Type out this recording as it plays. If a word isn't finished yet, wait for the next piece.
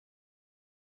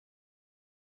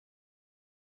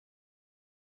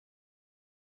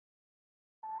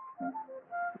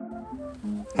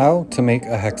How to make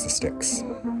a hexastix.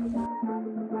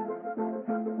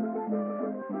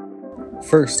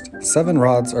 First, 7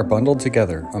 rods are bundled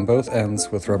together on both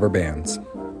ends with rubber bands.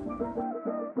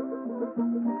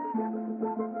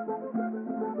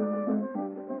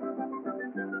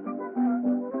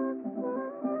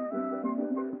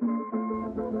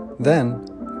 Then,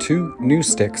 2 new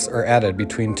sticks are added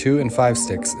between 2 and 5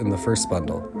 sticks in the first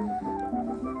bundle,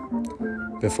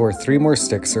 before 3 more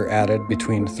sticks are added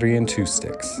between 3 and 2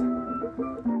 sticks.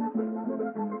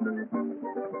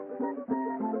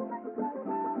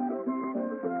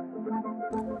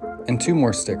 And 2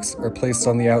 more sticks are placed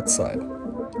on the outside,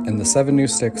 and the 7 new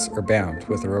sticks are bound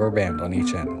with a rubber band on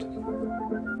each end.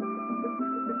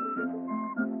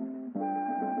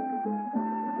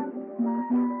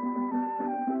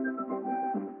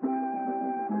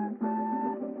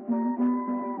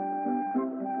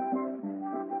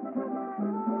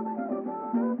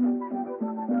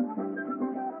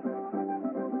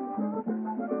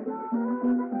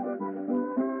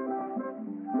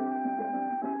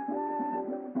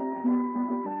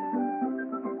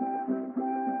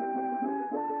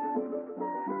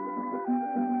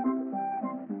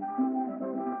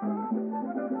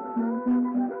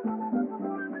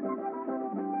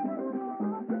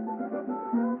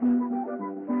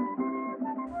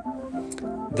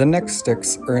 The next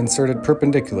sticks are inserted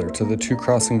perpendicular to the 2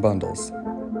 crossing bundles.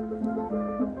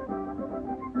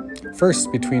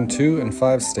 First between 2 and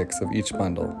 5 sticks of each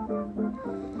bundle.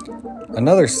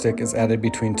 Another stick is added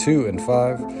between 2 and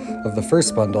 5 of the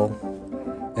first bundle,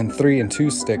 and 3 and 2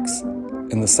 sticks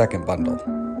in the second bundle.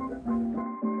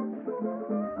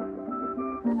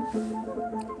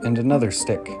 And another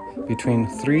stick between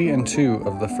 3 and 2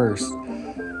 of the first,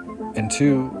 and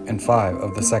 2 and 5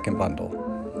 of the second bundle.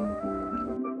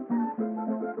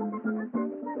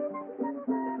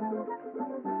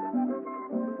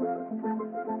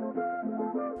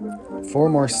 Four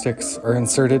more sticks are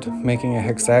inserted, making a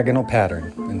hexagonal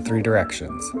pattern in 3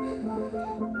 directions.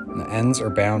 And the ends are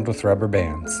bound with rubber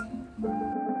bands.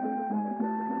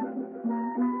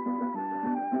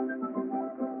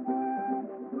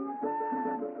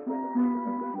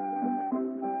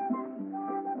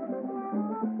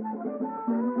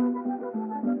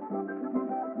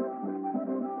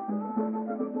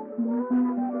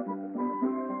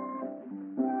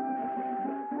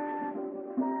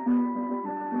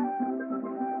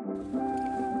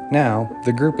 Now,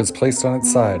 the group is placed on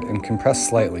its side and compressed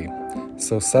slightly,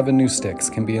 so 7 new sticks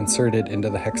can be inserted into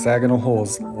the hexagonal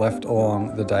holes left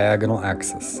along the diagonal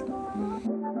axis.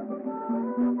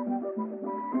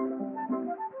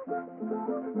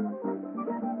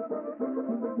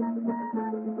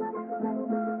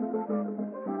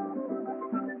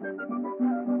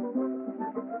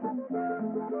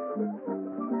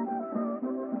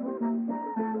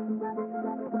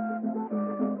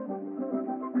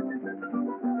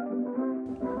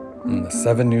 And the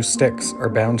 7 new sticks are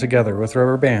bound together with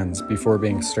rubber bands before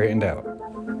being straightened out.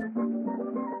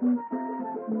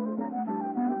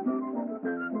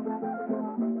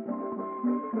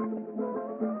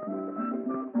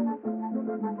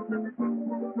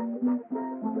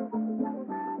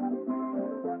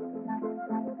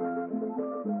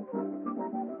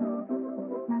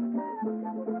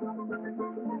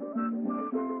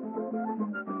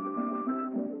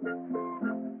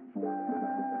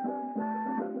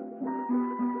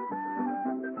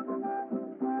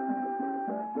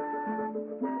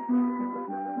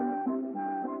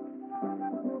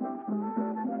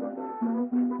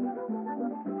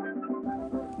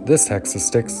 This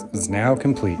hexastix is now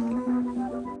complete.